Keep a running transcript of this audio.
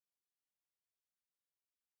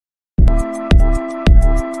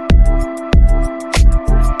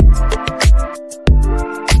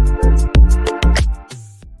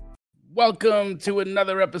Welcome to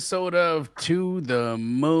another episode of To the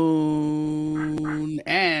Moon.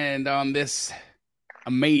 And on this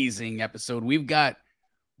amazing episode, we've got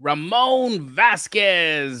Ramon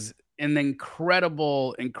Vasquez, an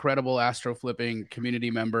incredible astro flipping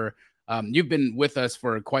community member. You've been with us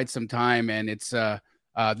for quite some time, and it's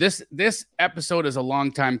this episode is a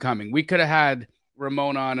long time coming. We could have had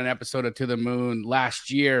Ramon on an episode of To the Moon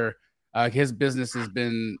last year. His business has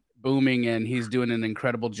been booming, and he's doing an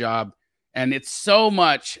incredible job. And it's so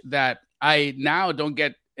much that I now don't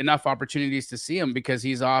get enough opportunities to see him because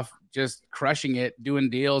he's off just crushing it, doing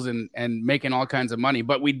deals and making all kinds of money.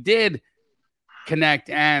 But we did connect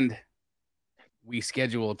and we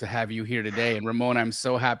scheduled to have you here today. And Ramon, I'm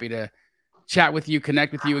so happy to chat with you,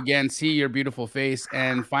 connect with you again, see your beautiful face,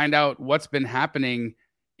 and find out what's been happening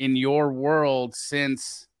in your world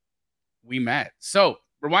since we met. So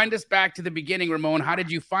rewind us back to the beginning, Ramon. How did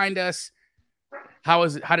you find us? How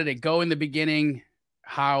did it go in the beginning?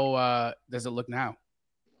 How does it look now?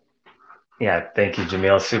 Yeah, thank you,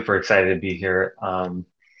 Jamil. Super excited to be here.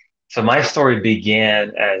 So my story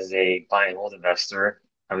began as a buy and hold investor.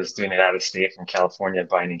 I was doing it out of state from California,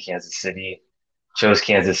 buying in Kansas City. Chose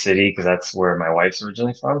Kansas City because that's where my wife's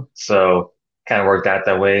originally from. So kind of worked out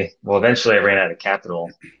that way. Well, eventually I ran out of capital,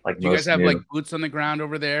 like Do you guys most have like do. boots on the ground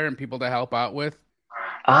over there and people to help out with?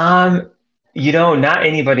 Um, not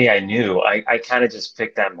anybody I knew. I kind of just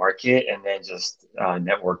picked that market and then just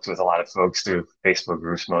networked with a lot of folks through Facebook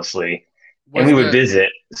groups mostly. And Was we would the visit.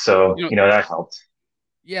 So, you know that helped.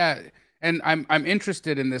 Yeah, and I'm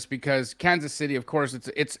interested in this because Kansas City, of course,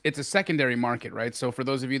 it's a secondary market, right? So for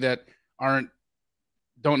those of you that aren't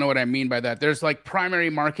don't know what I mean by that, there's like primary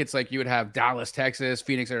markets like you would have Dallas, Texas,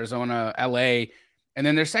 Phoenix, Arizona, LA, and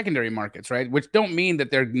then there's secondary markets, right? Which don't mean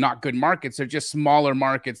that they're not good markets. They're just smaller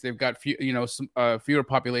markets. They've got fewer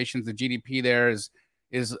populations. The GDP there is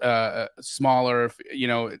smaller.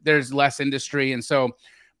 There's less industry, and so,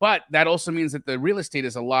 but that also means that the real estate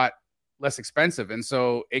is a lot less expensive. And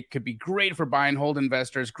so it could be great for buy and hold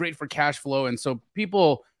investors, great for cash flow. And so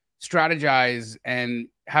people strategize and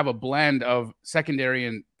have a blend of secondary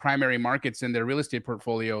and primary markets in their real estate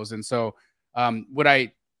portfolios. And so would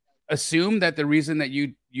I assume that the reason that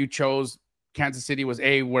you chose Kansas City was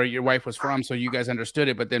A, where your wife was from, so you guys understood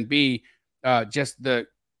it, but then B, just the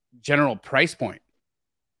general price point?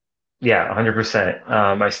 Yeah, 100%.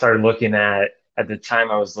 I started looking at the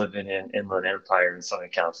time I was living in Inland Empire in Southern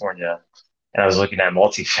California, and I was looking at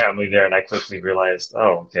multifamily there, and I quickly realized,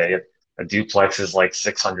 oh, okay, a duplex is like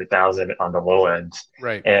 600,000 on the low end,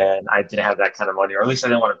 Right. and I didn't have that kind of money, or at least I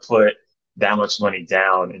didn't want to put that much money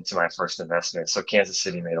down into my first investment. So Kansas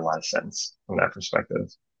City made a lot of sense from that perspective.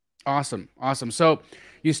 Awesome. So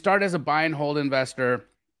you start as a buy and hold investor,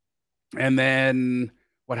 and then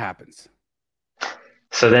what happens?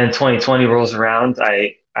 So then 2020 rolls around.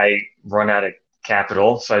 I run out of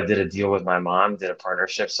capital, so I did a deal with my mom, did a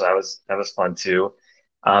partnership, so that was fun too.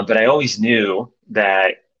 But I always knew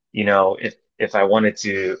that if I wanted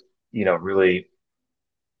to really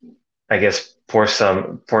I guess pour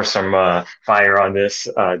some fire on this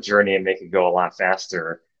journey and make it go a lot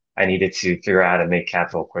faster, I needed to figure out how to make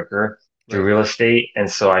capital quicker through Right. real estate,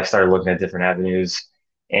 and so I started looking at different avenues.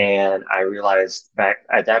 And I realized back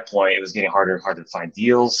at that point, it was getting harder and harder to find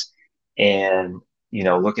deals. And,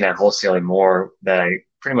 looking at wholesaling more that I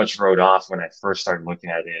pretty much wrote off when I first started looking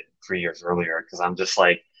at it 3 years earlier. Cause I'm just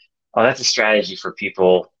like, oh, that's a strategy for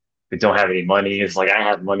people who don't have any money. It's like, I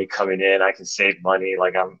have money coming in. I can save money.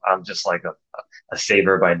 Like I'm just like a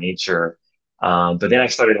saver by nature. But then I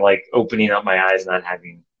started like opening up my eyes, not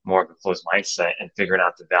having more of a closed mindset and figuring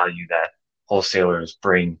out the value that wholesalers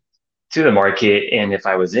bring to the market. And if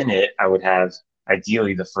I was in it, I would have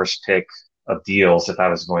ideally the first pick of deals if I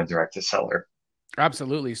was going direct to seller.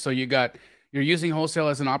 Absolutely. So you're using wholesale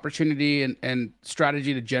as an opportunity and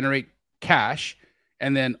strategy to generate cash,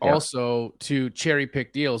 and then Yeah. also to cherry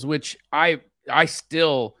pick deals, which I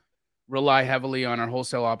still rely heavily on our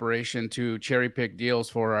wholesale operation to cherry pick deals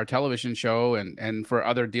for our television show and for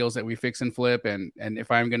other deals that we fix and flip. And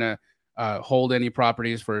if I'm gonna hold any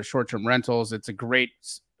properties for short term rentals, it's a great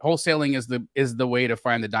wholesaling is the way to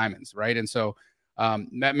find the diamonds, right? And so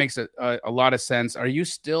that makes a lot of sense. Are you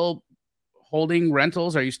still holding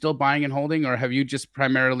rentals? Are you still buying and holding, or have you just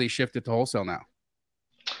primarily shifted to wholesale now?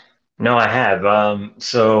 No, I have.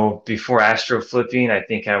 So before Astro flipping, I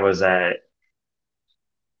think I was at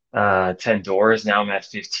 10 doors. Now I'm at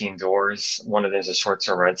 15 doors. One of them is a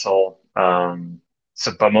short-term rental.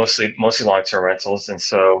 But mostly long-term rentals. And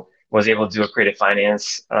so was able to do a creative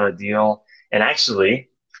finance deal. And actually,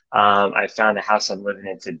 I found the house I'm living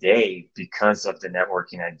in today because of the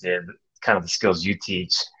networking I did, kind of the skills you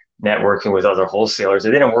teach, networking with other wholesalers.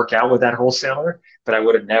 It didn't work out with that wholesaler, but I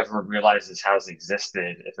would have never realized this house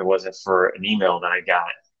existed if it wasn't for an email that I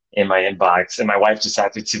got in my inbox. And my wife just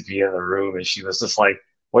happened to be in the room and she was just like,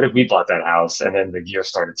 what if we bought that house? And then the gear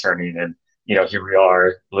started turning and, here we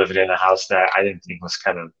are living in a house that I didn't think was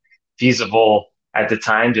kind of feasible at the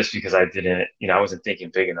time just because I didn't, I wasn't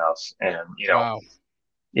thinking big enough. And, Wow.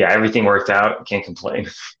 yeah, everything worked out. Can't complain.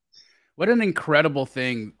 What an incredible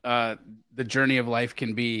thing the journey of life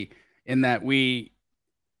can be, in that we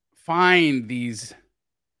find these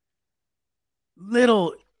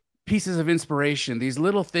little pieces of inspiration. These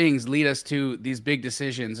little things lead us to these big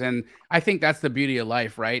decisions. And I think that's the beauty of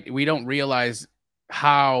life, right? We don't realize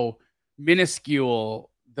how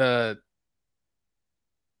minuscule the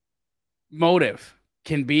motive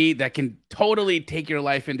can be that can totally take your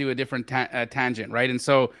life into a different tangent, right? And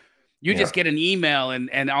so you Yeah. just get an email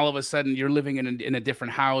and all of a sudden you're living in a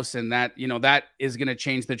different house, and that, that is going to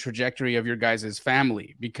change the trajectory of your guys'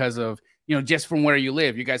 family because of, just from where you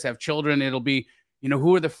live. You guys have children. It'll be,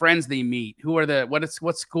 who are the friends they meet? Who are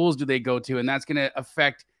what schools do they go to? And that's going to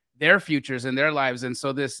affect their futures and their lives. And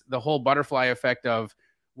so the whole butterfly effect of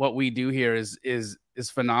what we do here is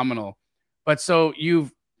phenomenal. But so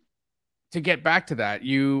to get back to that,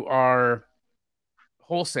 you are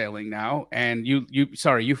wholesaling now, and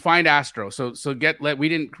you find Astro. We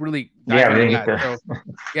didn't really dive Yeah, into we that. So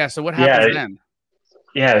yeah, so what happens yeah, then?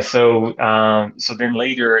 yeah. So then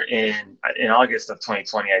later in August of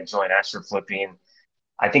 2020, I joined Astro Flipping.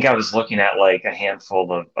 I think I was looking at like a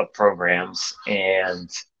handful of programs, and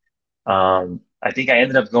I think I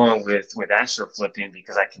ended up going with Astro Flipping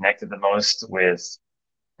because I connected the most with,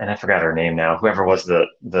 and I forgot her name now. Whoever was the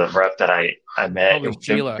rep that I met, Probably they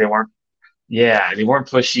Sheila. weren't. Yeah, they weren't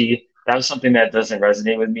pushy. That was something that doesn't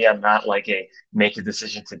resonate with me. I'm not like a make a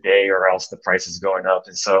decision today or else the price is going up.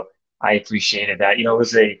 And so I appreciated that. It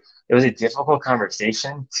was a difficult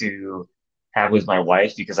conversation to have with my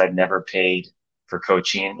wife because I've never paid for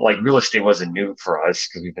coaching. Like real estate wasn't new for us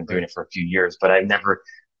because we've been doing Right. it for a few years, but I never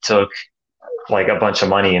took like a bunch of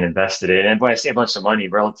money and invested it. And when I say a bunch of money,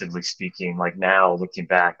 relatively speaking, like now looking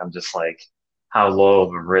back, I'm just like, how low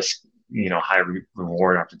of a risk, high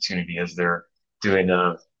reward opportunity is there doing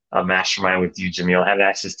a mastermind with you, Jamil, having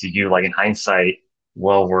access to you, like in hindsight,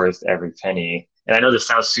 well worth every penny. And I know this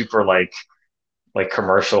sounds super like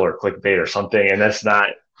commercial or clickbait or something, and that's not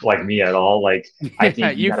like me at all. Like I Yeah,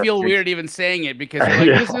 think you you gotta feel pick, weird even saying it because you're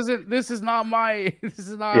like, this is not my, this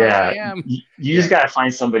is not who I yeah, am. you just Yeah. gotta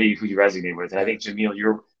find somebody who you resonate with. And I Yeah. think Jamil,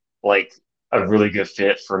 you're like a really good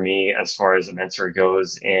fit for me as far as a mentor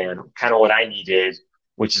goes. And kind of what I needed,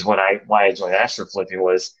 which is why I joined Astro Flipping,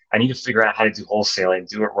 was I need to figure out how to do wholesaling,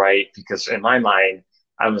 do it right. Because in my mind,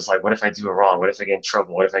 I was like, what if I do it wrong? What if I get in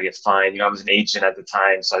trouble? What if I get fined? I was an agent at the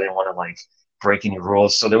time, so I didn't want to like break any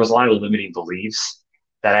rules. So there was a lot of limiting beliefs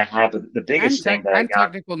that I had. But the biggest thing that I And got,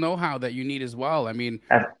 technical know-how that you need as well. I mean,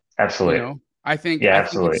 absolutely, I yeah, think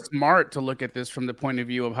absolutely, it's smart to look at this from the point of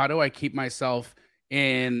view of how do I keep myself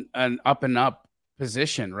in an up and up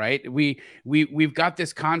position, right? We've got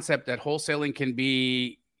this concept that wholesaling can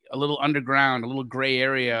be a little underground, a little gray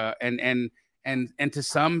area, and to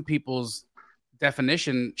some people's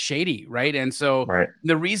definition, shady, right? And so right.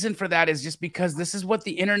 the reason for that is just because this is what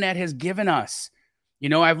the internet has given us.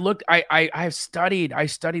 I've looked, I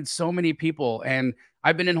studied so many people, and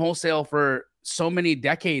I've been in wholesale for so many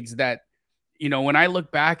decades that, when I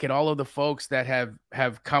look back at all of the folks that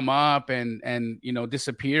have come up and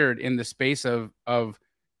disappeared in the space of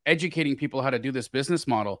educating people how to do this business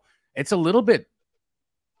model, it's a little bit,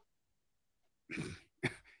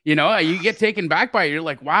 you get taken back by it. You're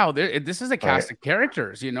like, wow, this is a Right. cast of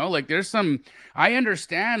characters, like there's some, I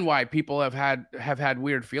understand why people have had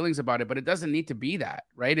weird feelings about it, but it doesn't need to be that,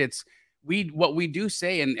 right? What we do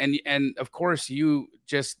say, and of course you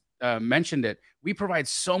just mentioned it, we provide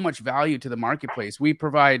so much value to the marketplace. We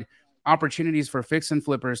provide opportunities for fix and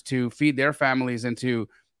flippers to feed their families and to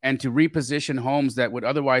reposition homes that would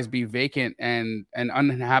otherwise be vacant and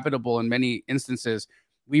uninhabitable in many instances.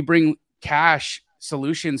 We bring cash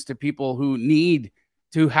solutions to people who need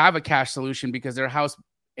to have a cash solution because their house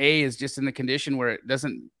A is just in the condition where it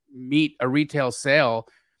doesn't meet a retail sale,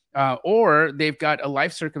 or they've got a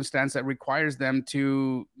life circumstance that requires them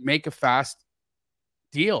to make a fast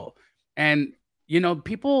deal. And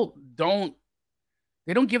people don't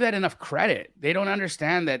give that enough credit. They don't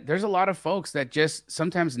understand that there's a lot of folks that just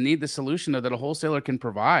sometimes need the solution that a wholesaler can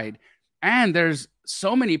provide. And there's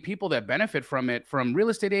so many people that benefit from it, from real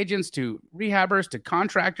estate agents to rehabbers to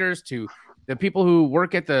contractors to the people who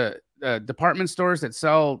work at the department stores that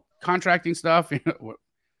sell contracting stuff.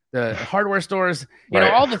 the hardware stores,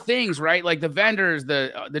 Right. all the things, right? Like the vendors,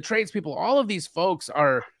 the tradespeople, all of these folks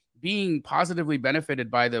are being positively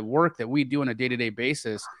benefited by the work that we do on a day-to-day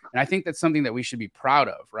basis. And I think that's something that we should be proud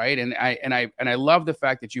of, right? And I love the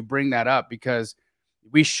fact that you bring that up, because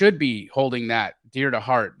we should be holding that dear to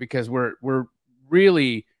heart, because we're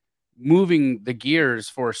really moving the gears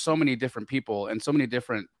for so many different people and so many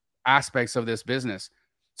different aspects of this business.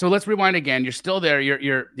 So let's rewind again. You're still there.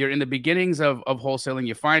 You're in the beginnings of wholesaling.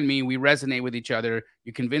 You find me. We resonate with each other.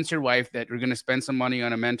 You convince your wife that you're going to spend some money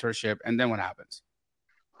on a mentorship, and then what happens?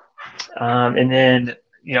 And then,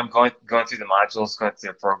 I'm going through the modules, going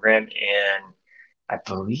through the program, and I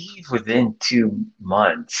believe within 2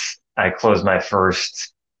 months, I closed my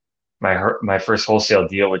first wholesale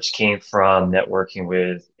deal, which came from networking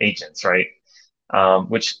with agents, right?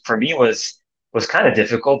 Which for me was kind of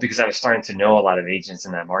difficult because I was starting to know a lot of agents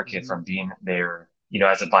in that market Mhm. from being there,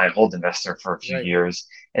 as a buy and hold investor for a few Right. years.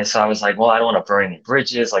 And so I was like, well, I don't want to burn any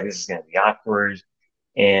bridges. Like this is going to be awkward.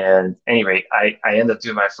 And anyway, I end up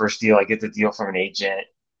doing my first deal. I get the deal from an agent.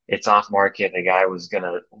 It's off market. The guy was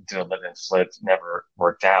gonna do a live and flip, never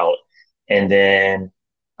worked out. And then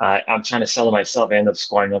I'm trying to sell it myself. I end up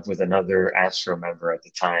squaring up with another Astro member at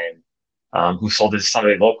the time, who sold it to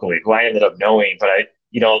somebody locally, who I ended up knowing, but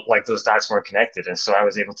like those dots weren't connected. And so I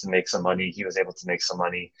was able to make some money. He was able to make some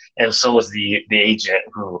money, and so was the agent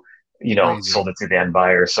who, Crazy. sold it to the end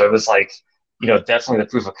buyer. So it was like, definitely the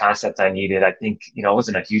proof of concept I needed. I think, it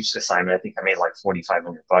wasn't a huge assignment. I think I made like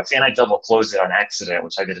 4,500 bucks, and I double closed it on accident,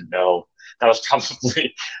 which I didn't know. That was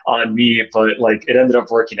probably on me, but like it ended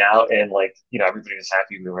up working out, and like, everybody was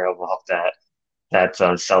happy. We were able to help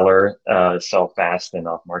that seller sell fast and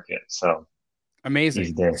off market. So easy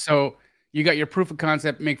Amazing. day. So you got your proof of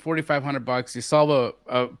concept, make 4,500 bucks. You solve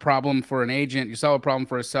a problem for an agent. You solve a problem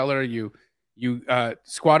for a seller. You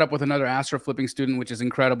squat up with another Astro flipping student, which is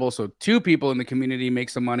incredible. So two people in the community make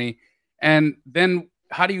some money. And then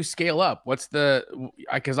how do you scale up? What's the,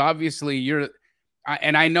 because obviously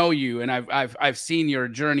and I know you, and I've seen your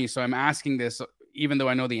journey. So I'm asking this, even though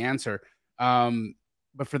I know the answer.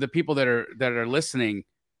 But for the people that are listening,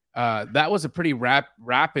 that was a pretty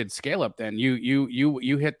rapid scale up. Then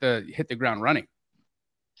you hit the ground running.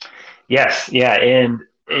 Yes, yeah, and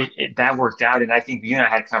that worked out. And I think you and I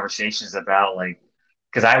had conversations about like,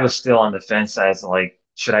 because I was still on the fence as like,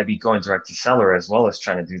 should I be going direct to seller as well as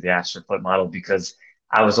trying to do the Astro Flip model? Because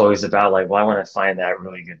I was always about like, well, I want to find that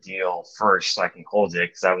really good deal first so I can hold it,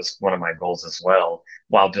 because that was one of my goals as well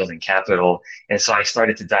while building capital. And so I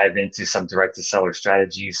started to dive into some direct to seller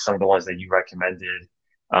strategies, some of the ones that you recommended.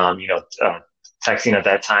 Um, you know, uh, Texting at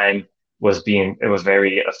that time it was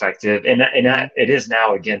very effective, and Mhm. it is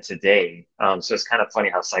now again today. So it's kind of funny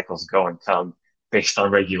how cycles go and come based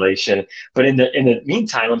on regulation. But in the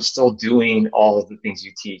meantime, I'm still doing all of the things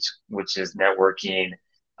you teach, which is networking,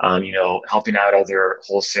 helping out other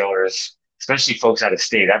wholesalers, especially folks out of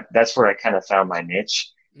state. That's where I kind of found my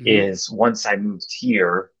niche. Mhm. Is once I moved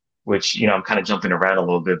here, which I'm kind of jumping around a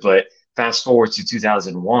little bit, but fast forward to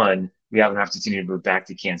 2001, we have an opportunity to move back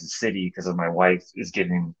to Kansas City because of my wife is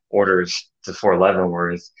giving orders to Fort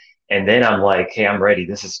Leavenworth. And then I'm like, hey, I'm ready.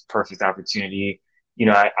 This is perfect opportunity.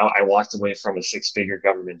 I walked away from a six-figure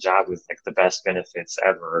government job with like the best benefits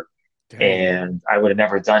ever. Dang. And I would have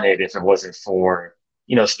never done it if it wasn't for,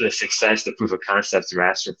 the success, the proof of concept through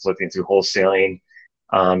Astro flipping, through wholesaling.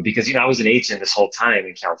 Because, I was an agent this whole time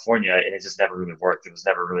in California, and it just never really worked. It was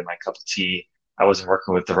never really my cup of tea. I wasn't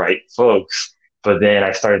working with the right folks. But then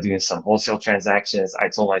I started doing some wholesale transactions. I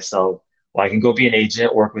told myself, well, I can go be an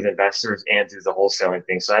agent, work with investors, and do the wholesaling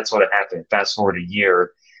thing. So that's what happened. Fast forward a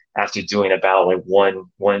year after doing about like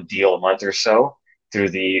one deal a month or so through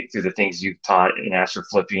the things you've taught in Astro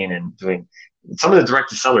flipping and doing some of the direct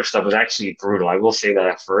to seller stuff was actually brutal. I will say that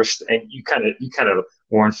at first, and you kind of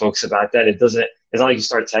warn folks about that. It doesn't. It's not like you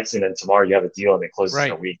start texting and tomorrow you have a deal and it closes in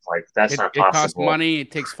a Right. week. Like that's It not it costs possible. money.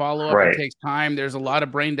 It takes follow up. It Right. takes time. There's a lot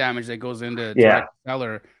of brain damage that goes into Yeah. direct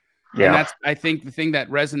seller, and Yeah. that's, I think, the thing that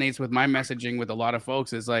resonates with my messaging with a lot of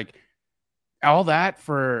folks is like, all that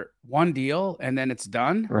for one deal and then it's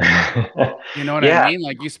done. You know what I Yeah. mean?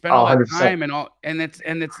 Like you spend all that 100%. time and all, and it's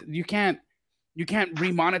you can't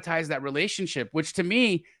remonetize that relationship, which to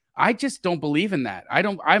me, I just don't believe in that.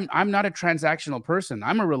 I'm not a transactional person.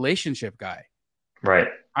 I'm a relationship guy. Right.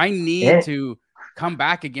 I need And to come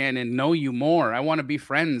back again and know you more. I want to be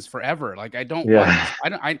friends forever. Like I don't want yeah. this. I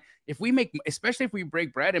don't. I If we make, especially if we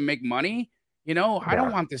break bread and make money, I don't Yeah.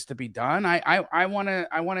 want this to be done. I want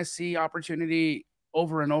to see opportunity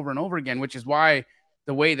over and over and over again, which is why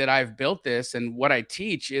the way that I've built this and what I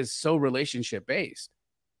teach is so relationship based.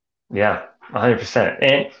 Yeah, 100%.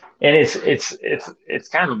 And it's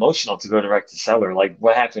kind of emotional to go direct to seller. Like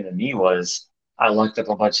what happened to me was I looked up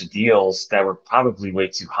a bunch of deals that were probably way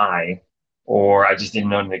too high, or I just didn't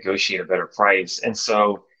know to negotiate a better price. And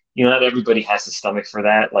so, not everybody has the stomach for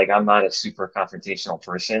that. Like I'm not a super confrontational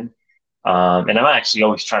person. And I'm actually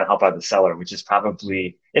always trying to help out the seller, which is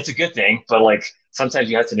probably it's a good thing, but like sometimes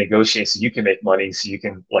you have to negotiate so you can make money, so you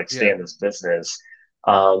can like stay Yeah, in this business.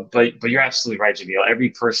 But you're absolutely right, Jamil. Every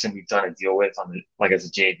person we've done a deal with on the like as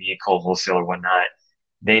a JV, co-wholesaler, whatnot,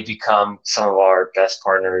 they become some of our best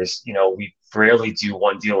partners. We rarely do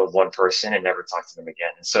one deal with one person and never talk to them again.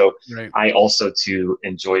 And so right. I also too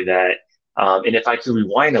enjoy that. And if I could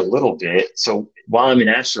rewind a little bit, so while I'm in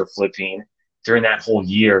astro flipping, during that whole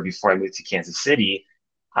year before I moved to Kansas City,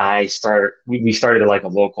 we started like a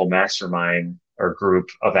local mastermind or group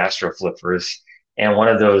of astro flippers, and one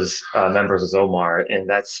of those members was Omar, and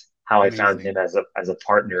that's how I found him Amazing. as a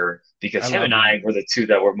partner because I him love and that. I were the two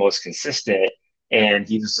that were most consistent. Yep. And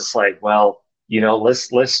he was just like, well,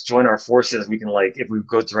 let's join our forces. We can like if we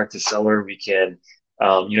go direct to seller, we can,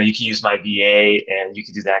 you can use my VA and you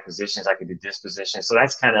can do the acquisitions. I can do disposition. So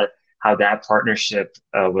that's kind of how that partnership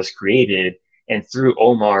was created. And through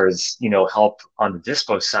Omar's, help on the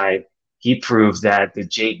dispo side, he proved that the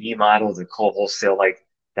JV model, the co-wholesale, like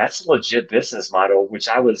that's a legit business model, which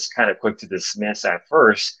I was kind of quick to dismiss at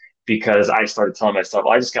first because I started telling myself,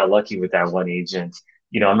 oh, I just got lucky with that one agent.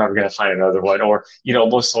 I'm never going to find another one. Or,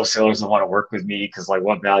 most wholesalers don't want to work with me because, like,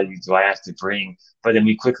 what value do I have to bring? But then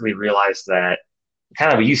we quickly realized that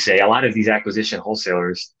kind of what you say, a lot of these acquisition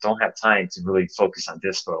wholesalers don't have time to really focus on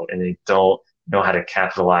dispo and they don't know how to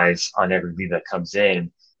capitalize on every lead that comes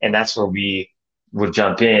in. And that's where we would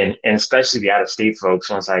jump in. And especially the out of state folks,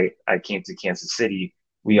 once I came to Kansas City,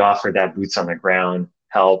 we offered that boots on the ground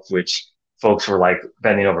help, which folks were like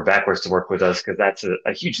bending over backwards to work with us because that's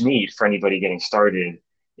a huge need for anybody getting started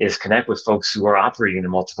is connect with folks who are operating in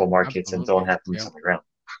multiple markets and don't Absolutely. have boots Yeah. on the ground.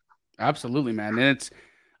 Absolutely, man. And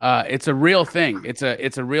it's a real thing. It's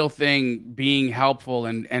a real thing being helpful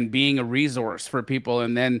and being a resource for people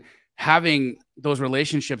and then having those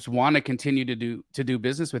relationships want to continue to do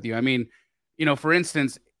business with you. I mean, for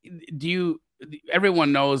instance, do you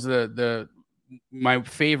everyone knows the my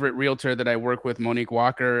favorite realtor that I work with, Monique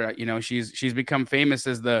Walker, she's become famous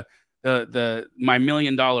as the my $1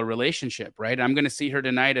 million relationship, right? I'm going to see her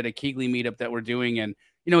tonight at a Keegley meetup that we're doing, and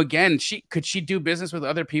again, she do business with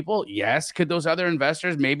other people? Yes. Could those other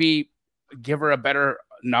investors maybe give her a better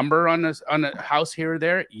number on a house here or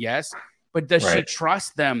there? Yes. But does she Right.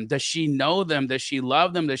 trust them? Does she know them? Does she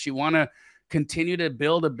love them? Does she want to continue to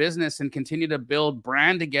build a business and continue to build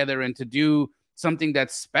brand together and to do something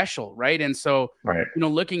that's special, right? And so, Right.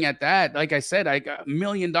 looking at that, like I said, I got $1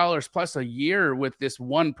 million plus a year with this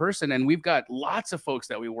one person, and we've got lots of folks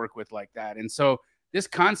that we work with like that. And so, this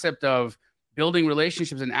concept of building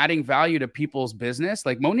relationships and adding value to people's business.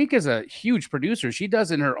 Like Monique is a huge producer. She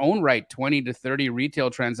does in her own right 20 to 30 retail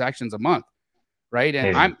transactions a month, right? And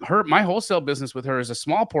Amazing. my wholesale business with her is a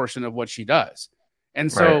small portion of what she does. And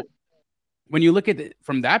Right. so when you look at it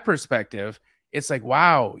from that perspective, it's like,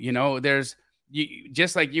 wow, there's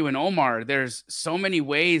just like you and Omar, there's so many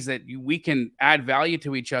ways that we can add value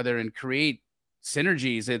to each other and create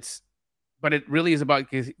synergies. But it really is about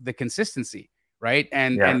the consistency, right?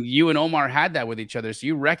 And Yeah. and you and Omar had that with each other, so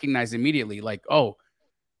you recognize immediately, like, oh,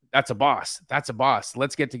 that's a boss. That's a boss.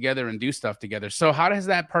 Let's get together and do stuff together. So how does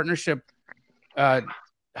that partnership? Uh,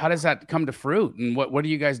 how does that come to fruit? And what are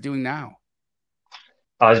you guys doing now?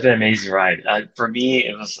 Oh, it's been an amazing ride. For me,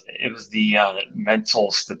 it was the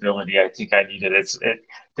mental stability I think I needed.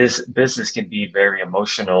 This business can be very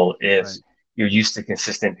emotional if Right. you're used to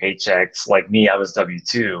consistent paychecks. Like me, I was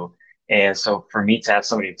W-2, and so for me to have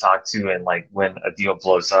somebody to talk to, and like when a deal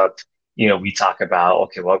blows up, we talk about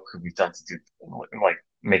okay, what could we have done to do like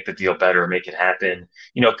make the deal better, make it happen.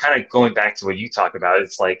 Kind of going back to what you talk about,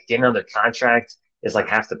 it's like getting under contract is like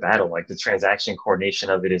half the battle. Like the transaction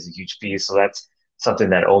coordination of it is a huge piece. So that's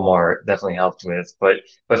something that Omar definitely helped with. But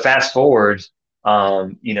fast forward,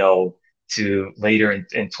 to later in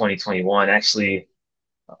 2021, actually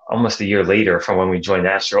almost a year later from when we joined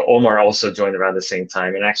Astro, Omar also joined around the same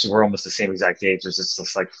time, and actually we're almost the same exact age. It's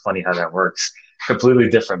just like funny how that works. Completely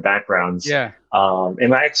different backgrounds. Yeah. And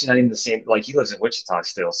we're actually not even the same. Like he lives in Wichita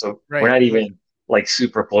still, so we're Right. not Right. even like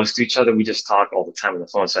super close to each other. We just talk all the time on the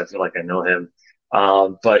phone, so I feel like I know him.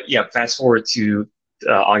 But yeah, fast forward to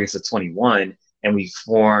August of 21, and we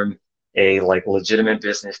form a like legitimate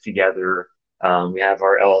business together. We have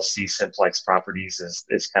our LLC, Simplex Properties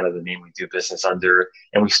is kind of the name we do business under,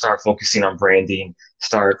 and we start focusing on branding,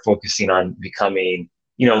 start focusing on becoming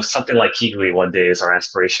something like Keighley one day is our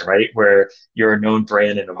aspiration, right? Where you're a known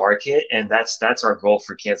brand in the market, and that's our goal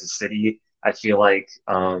for Kansas City. I feel like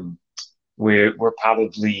we're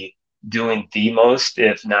probably doing the most,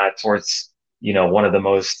 if not towards, one of the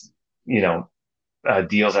most, you know,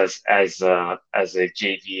 deals as a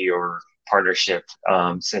JV or partnership,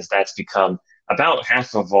 since that's become about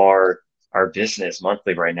half of our business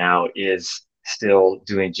monthly right now is still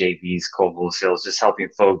doing JVs, co-wholesales, just helping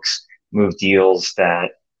folks move deals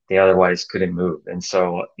that they otherwise couldn't move. And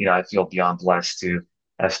so, I feel beyond blessed to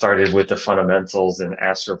have started with the fundamentals and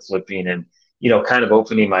astro flipping and, kind of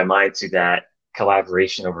opening my mind to that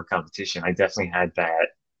collaboration over competition. I definitely had that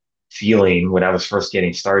feeling when I was first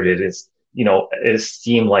getting started. It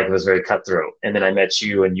seemed like it was very cutthroat. And then I met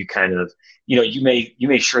you and you kind of, you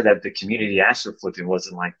made sure that the community astro flipping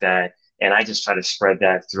wasn't like that. And I just try to spread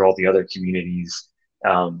that through all the other communities,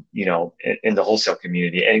 in the wholesale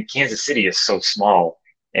community. And Kansas City is so small,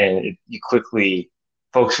 and you quickly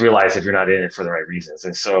folks realize if you're not in it for the right reasons.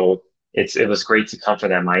 And so it was great to come from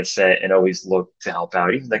that mindset and always look to help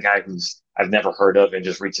out. Even the guy who's I've never heard of and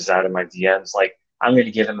just reaches out in my DMs, like I'm going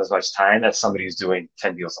to give him as much time as somebody who's doing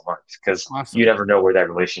 10 deals a month, because you Awesome. never know where that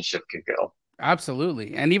relationship could go.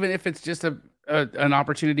 Absolutely. And even if it's just an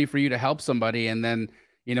opportunity for you to help somebody and then,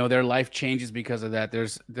 their life changes because of that,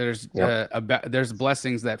 Yep. there's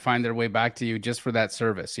blessings that find their way back to you just for that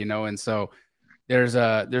service, and so there's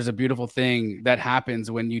a beautiful thing that happens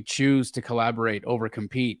when you choose to collaborate over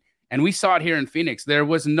compete. And we saw it here in Phoenix. There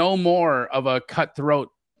was no more of a cutthroat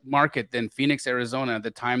market than Phoenix, Arizona at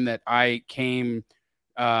the time that I came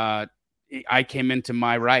into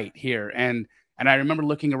my right here. And I remember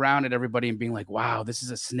looking around at everybody and being like, wow, this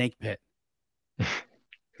is a snake pit.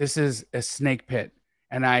 This is a snake pit.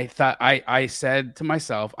 And I said to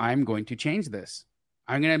myself, I'm going to change this.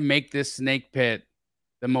 I'm going to make this snake pit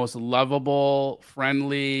the most lovable,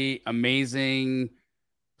 friendly, amazing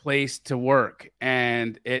place to work.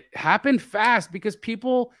 And it happened fast because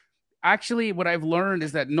people actually, what I've learned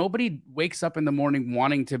is that nobody wakes up in the morning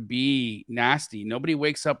wanting to be nasty. Nobody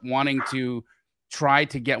wakes up wanting to try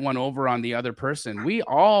to get one over on the other person. We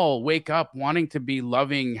all wake up wanting to be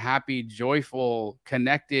loving, happy, joyful,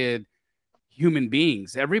 connected human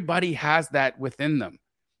beings. Everybody has that within them.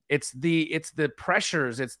 It's the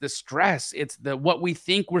pressures, it's the stress, it's the what we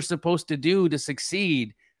think we're supposed to do to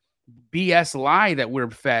succeed, BS lie that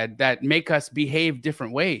we're fed that make us behave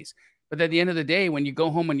different ways. But at the end of the day, when you go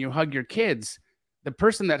home and you hug your kids, the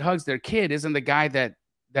person that hugs their kid isn't the guy that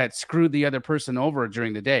screwed the other person over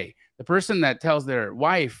during the day. The person that tells their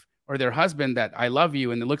wife or their husband that I love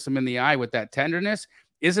you and looks them in the eye with that tenderness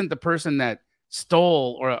isn't the person that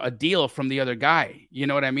stole or a deal from the other guy. You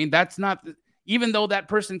know what I mean? That's not, even though that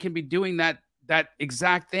person can be doing that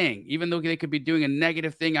exact thing, even though they could be doing a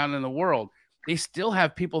negative thing out in the world, they still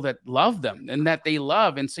have people that love them and that they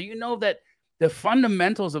love. And so that the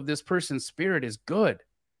fundamentals of this person's spirit is good,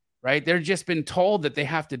 right? They're just been told that they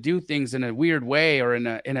have to do things in a weird way or in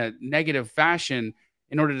a negative fashion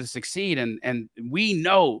in order to succeed. And we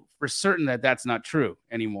know for certain that that's not true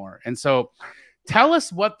anymore. And so tell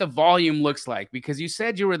us what the volume looks like, because you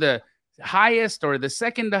said you were the highest or the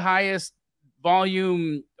second to highest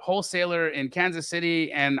volume wholesaler in Kansas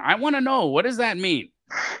City. And I want to know, what does that mean?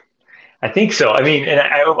 I think so. I mean, and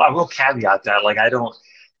I will caveat that, like,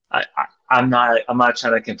 I'm not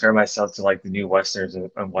trying to compare myself to like the new Westerns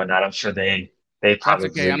and whatnot. I'm sure they That's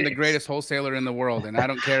okay. I'm probably, the greatest wholesaler in the world, and I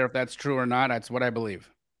don't care if that's true or not. That's what I believe.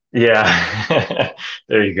 yeah.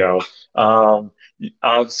 There you go. Um,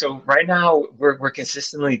 so right now we're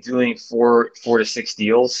consistently doing four to six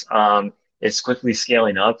deals. It's quickly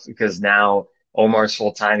scaling up because now Omar's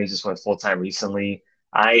full time. He just went full time recently.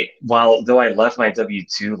 While though I left my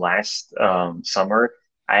W-2 last summer,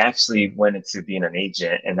 I actually went into being an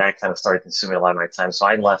agent, and that kind of started consuming a lot of my time. So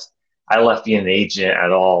I left being an agent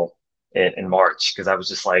at all in March, because I was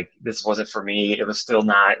just like, this wasn't for me. It was still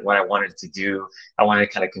not what I wanted to do. I wanted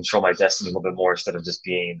to kind of control my destiny a little bit more instead of just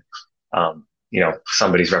being,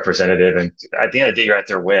 somebody's representative. And at the end of the day, you're at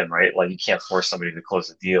their whim, right? Like, you can't force somebody to close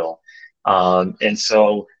a deal. And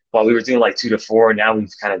so while we were doing like 2 to 4, now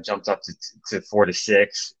we've kind of jumped up to 4 to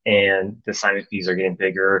 6, and the assignment fees are getting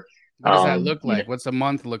bigger. What does that Um, look like? What's a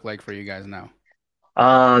month look like for you guys now?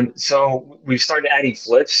 so we've started adding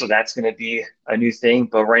flips, so that's going to be a new thing.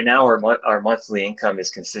 But right now, our monthly income is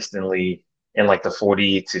consistently in like the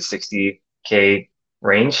 40 to 60K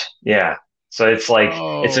range. Yeah. So it's like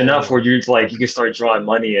it's enough Oh, where you're like you can start drawing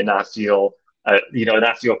money and not feel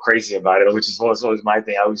crazy about it, which is always my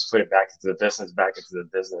thing. I always put it back into the business, back into the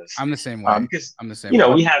business, I'm the same way. because I'm the same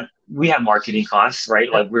way. we have marketing costs, right?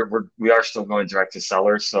 Yep. Like we are still going direct to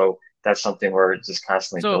sellers, so that's something we're just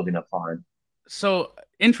constantly So building upon. So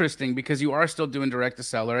interesting because you are still doing direct to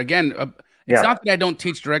seller. Again, it's Yeah, not that I don't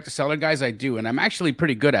teach direct to seller guys, I do, and I'm actually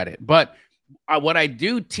pretty good at it. But what I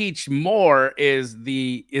do teach more is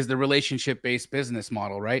the relationship based business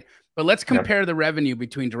model, right? But let's yeah. compare the revenue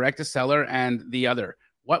between direct to seller and the other.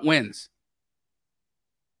 What wins?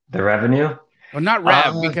 The revenue. Well, not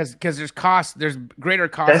rev Uh, because there's cost, there's greater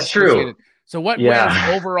costs that's true. associated. So what wins Yeah.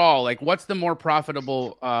 overall? Like what's the more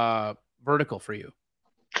profitable vertical for you?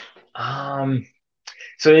 Um,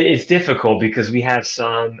 so it's difficult because we have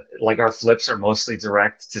some, like our flips are mostly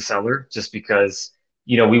direct to seller just because,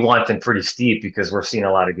 we want them pretty steep because we're seeing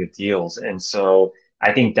a lot of good deals. And so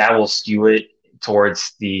I think that will skew it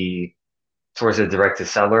towards the direct to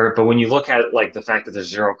seller. But when you look at like the fact that there's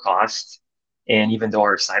zero cost, and even though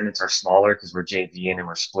our assignments are smaller because we're JVing and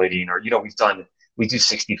we're splitting, or we do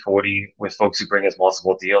 60/40 with folks who bring us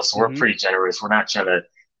multiple deals. So we're Hmm. pretty generous. We're not trying to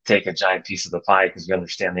take a giant piece of the pie because we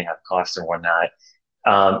understand they have costs or whatnot.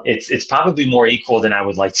 It's probably more equal than I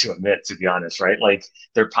would like to admit, to be honest, right? Like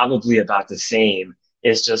they're probably about the same.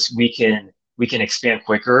 It's just we can expand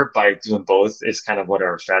quicker by doing both is kind of what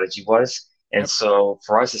our strategy was. And Yep. so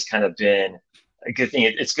for us, it's kind of been a good thing.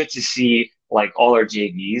 It's good to see like all our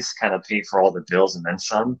JVs kind of pay for all the bills and then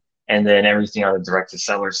some, and then everything on the direct to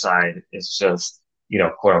seller side is just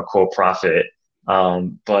quote unquote profit.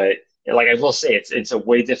 But like I will say, it's a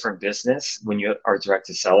way different business when you are direct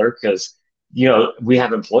to seller because we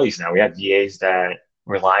have employees now. We have VAs that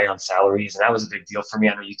rely on salaries, and that was a big deal for me.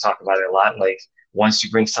 I know you talk about it a lot. Like once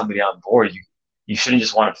you bring somebody on board, you shouldn't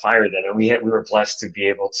just want to fire them. And we were blessed to be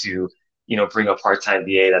able to bring a part-time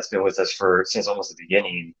VA that's been with us for since almost the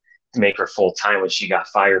beginning to make her full time when she got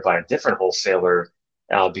fired by a different wholesaler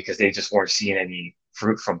because they just weren't seeing any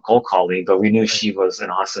fruit from cold calling. But we knew Right. she was an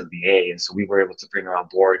awesome VA, and so we were able to bring her on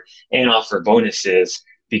board and offer bonuses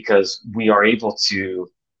because we are able to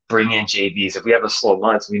bring in JVs. If we have a slow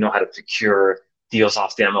month, we know how to procure deals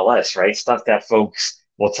off the MLS, right? Stuff that folks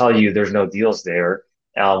will tell you there's no deals there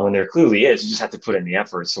when there clearly is. You just have to put in the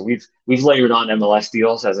effort. So we've layered on MLS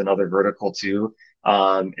deals as another vertical too.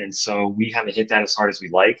 And so we haven't hit that as hard as we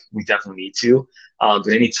like. We definitely need to. But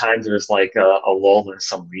anytime there's like a lull in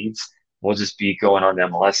some leads, we'll just be going on the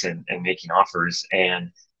MLS and making offers.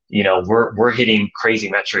 And we're hitting crazy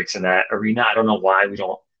metrics in that arena. I don't know why we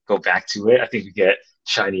don't go back to it. I think we get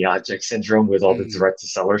shiny object syndrome with all the Mhm. direct to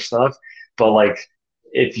seller stuff. But like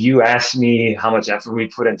if you ask me how much effort we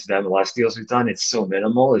put into the MLS deals we've done, it's so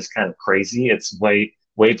minimal. It's kind of crazy. It's way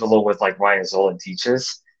below what like Ryan Zolan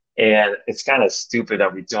teaches. And it's kind of stupid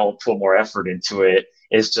that we don't put more effort into it.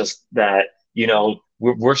 It's just that,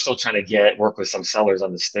 we're still trying to work with some sellers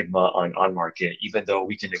on the stigma on market, even though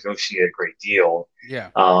we can negotiate a great deal. Yeah.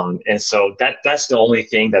 And so that's the only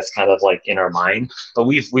thing that's kind of like in our mind. But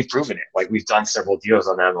we've proven it. Like we've done several deals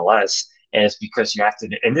on MLS, and it's because you have to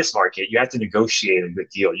in this market you have to negotiate a good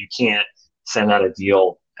deal. You can't send out a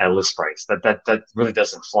deal at list price. That really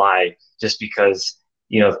doesn't fly just because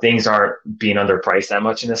things aren't being underpriced that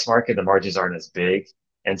much in this market. The margins aren't as big.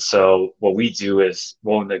 And so what we do is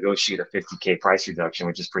we'll negotiate a 50K price reduction,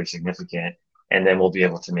 which is pretty significant, and then we'll be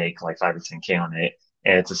able to make like 5 or 10K on it.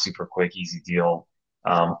 And it's a super quick, easy deal,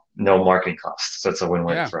 no marketing costs. So it's a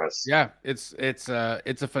win-win Yeah. for us. Yeah. It's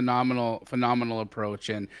a phenomenal approach.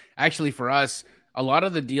 And actually for us, a lot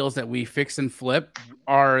of the deals that we fix and flip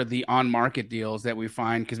are the on market deals that we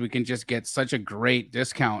find because we can just get such a great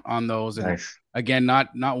discount on those. And Nice. again,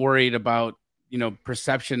 not worried about,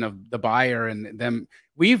 perception of the buyer and them.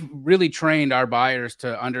 We've really trained our buyers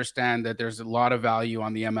to understand that there's a lot of value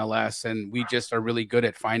on the MLS and we just are really good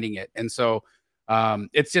at finding it. And so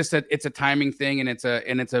it's just that it's a timing thing and it's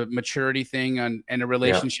a maturity thing and a Yeah.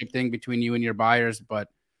 relationship thing between you and your buyers. But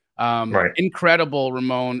Right. incredible,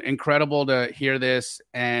 Ramon, incredible to hear this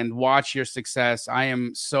and watch your success. I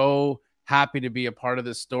am so happy to be a part of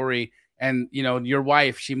this story. And your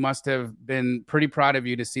wife, she must have been pretty proud of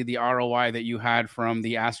you to see the ROI that you had from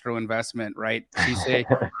the Astro investment, right? She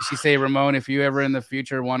say, Ramon, if you ever in the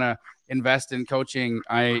future want to invest in coaching,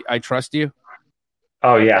 I trust you.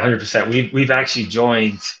 Oh yeah, 100%. We've actually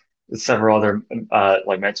joined several other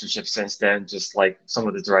like mentorships since then, just like some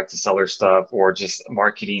of the direct to seller stuff or just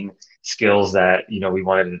marketing skills that we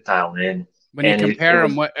wanted to dial in. When you And it compare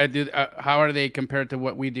them, was how are they compared to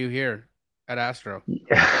what we do here at Astro?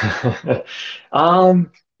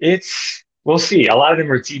 um it's we'll see. A lot of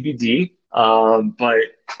them are TBD. But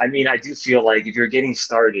I mean I do feel like if you're getting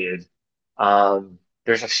started,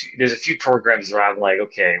 there's a few programs where I'm like,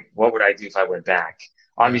 okay, what would I do if I went back?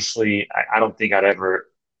 Yeah. Obviously, I don't think I'd ever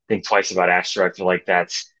think twice about Astro. I feel like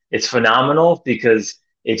it's phenomenal because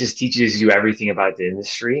it just teaches you everything about the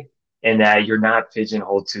industry. and that you're not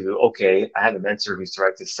pigeonholed to, okay, I have a mentor who's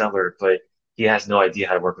direct to seller, but he has no idea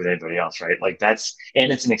how to work with anybody else, right? Like that's,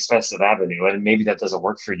 and it's an expensive avenue, and maybe that doesn't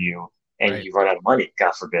work for you, and Right. you run out of money,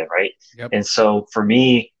 God forbid, right? Yep. And so for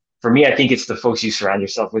me, I think it's the folks you surround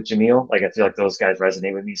yourself with, Jameel. Like I feel like those guys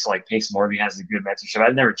resonate with me. So like Pace Morby has a good mentorship.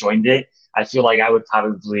 I've never joined it. I feel like I would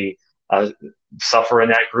probably uh, suffer in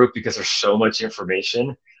that group because there's so much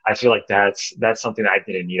information. I feel like that's something that I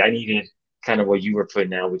didn't need. I needed kind of what you were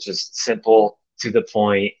putting out, which is simple, to the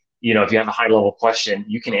point. You know, if you have a high level question,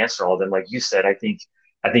 you can answer all of them. Like you said, I think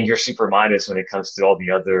you're super modest when it comes to all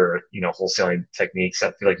the other, wholesaling techniques.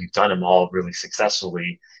 I feel like you've done them all really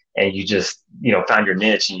successfully, and you just, found your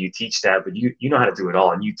niche and you teach that, but you know how to do it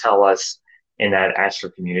all. And you tell us in that Astro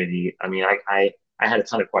community. I mean, I had a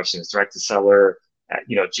ton of questions, direct to seller,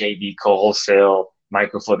 JV, co-wholesale,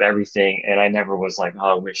 microflip, everything. And I never was like,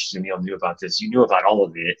 oh, I wish Jameel knew about this. You knew about all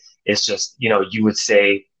of it. It's just, you would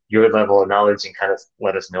say your level of knowledge and kind of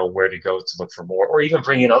let us know where to go to look for more, or even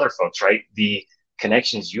bring in other folks, right? The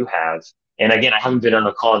connections you have. And again, I haven't been on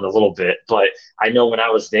the call in a little bit, but I know when I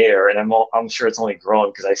was there, and I'm sure it's only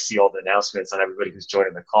growing because I see all the announcements on everybody who's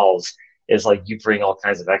joining the calls, is like you bring all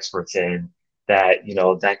kinds of experts in that,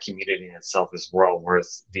 that community in itself is well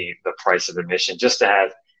worth the price of admission, just to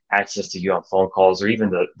have access to you on phone calls, or even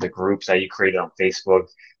the groups that you created on Facebook.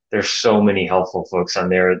 There's so many helpful folks on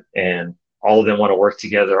there, and all of them want to work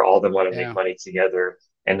together, all of them want to make Yeah. money together,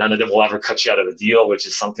 and none of them will ever cut you out of a deal, which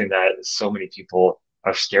is something that so many people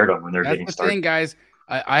are scared of when they're That's getting the started. thing, guys.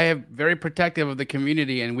 I am very protective of the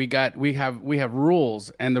community, and we have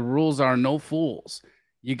rules, and the rules are no fools.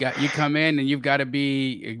 You come in and you got to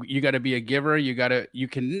be a giver. You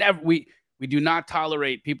can never we do not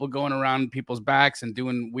tolerate people going around people's backs and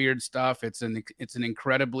doing weird stuff. It's an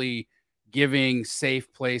incredibly giving,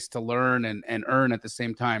 safe place to learn and earn at the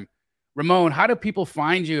same time. Ramon, how do people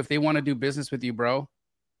find you if they want to do business with you, bro?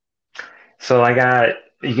 So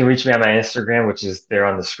you can reach me on my Instagram, which is there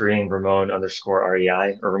on the screen, Ramon underscore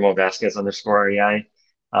REI, or Ramon Vasquez underscore REI.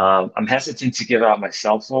 I'm hesitant to give out my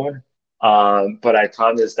cell phone, but I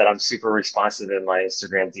promise that I'm super responsive in my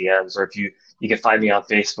Instagram DMs. Or if you can find me on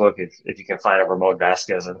Facebook, if you can find a Ramon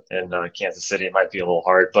Vasquez in Kansas City, it might be a little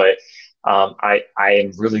hard, but I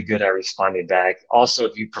am really good at responding back. Also,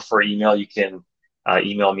 if you prefer email, you can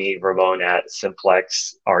email me, Ramon at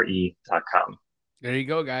simplexre.com. There you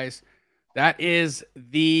go, guys. That is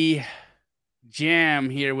the jam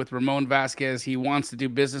here with Ramon Vasquez. He wants to do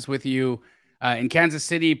business with you in Kansas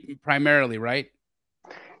City primarily, right?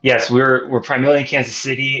 Yes, we're primarily in Kansas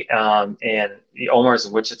City, and Omar's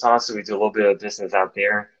in Wichita, so we do a little bit of business out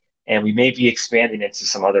there, and we may be expanding into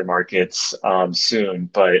some other markets soon,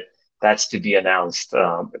 but that's to be announced.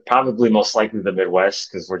 Probably most likely the Midwest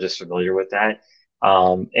because we're just familiar with that.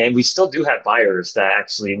 And we still do have buyers that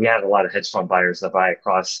actually we have a lot of hedge fund buyers that buy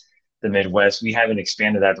across the Midwest. We haven't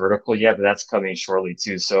expanded that vertical yet, but that's coming shortly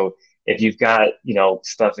too. So if you've got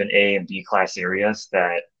stuff in A and B class areas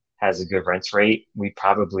that has a good rent rate, we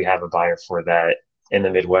probably have a buyer for that in the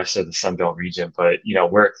Midwest or the Sun Belt region. But we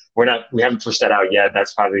haven't pushed that out yet.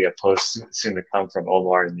 That's probably a post soon to come from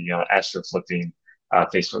Omar in the Astro Flipping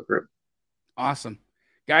Facebook group. Awesome.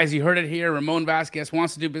 Guys, you heard it here. Ramon Vasquez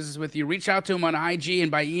wants to do business with you. Reach out to him on IG and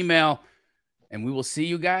by email, and we will see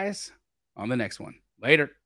you guys on the next one. Later.